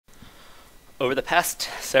Over the past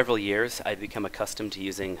several years, I've become accustomed to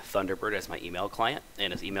using Thunderbird as my email client,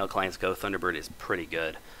 and as email clients go, Thunderbird is pretty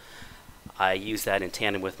good. I use that in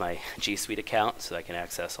tandem with my G Suite account so I can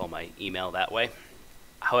access all my email that way.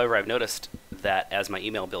 However, I've noticed that as my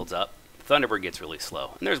email builds up, Thunderbird gets really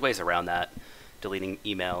slow, and there's ways around that, deleting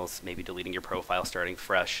emails, maybe deleting your profile, starting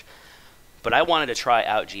fresh. But I wanted to try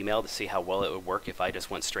out Gmail to see how well it would work if I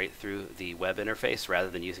just went straight through the web interface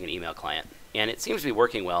rather than using an email client. And it seems to be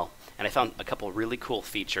working well, and I found a couple of really cool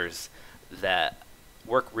features that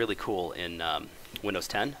work really cool in Windows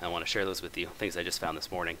 10. I want to share those with you, things I just found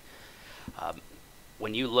this morning.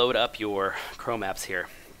 When you load up your Chrome apps here,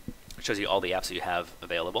 it shows you all the apps that you have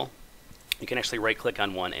available. You can actually right-click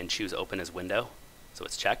on one and choose Open as Window, so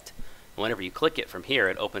it's checked. And whenever you click it from here,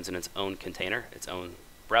 it opens in its own container, its own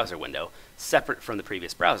browser window, separate from the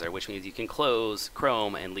previous browser, which means you can close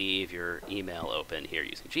Chrome and leave your email open here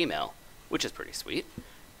using Gmail, which is pretty sweet.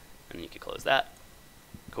 And you can close that.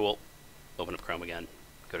 Cool. Open up Chrome again,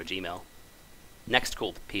 go to Gmail. Next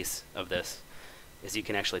cool piece of this is you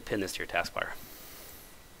can actually pin this to your taskbar.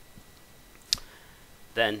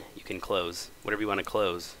 Then you can close whatever you want to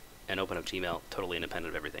close and open up Gmail totally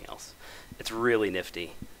independent of everything else. It's really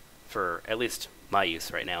nifty for at least my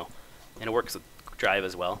use right now. And it works with Drive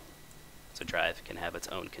as well. So Drive can have its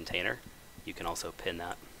own container. You can also pin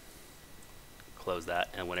that, close that,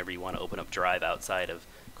 and whenever you want to open up Drive outside of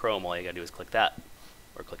Chrome, all you gotta do is click that,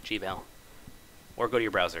 or click Gmail, or go to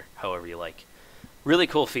your browser, however you like. Really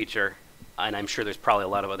cool feature, and I'm sure there's probably a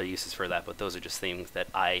lot of other uses for that, but those are just things that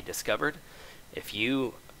I discovered. If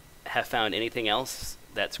you have found anything else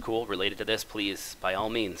that's cool related to this, please, by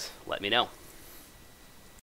all means, let me know.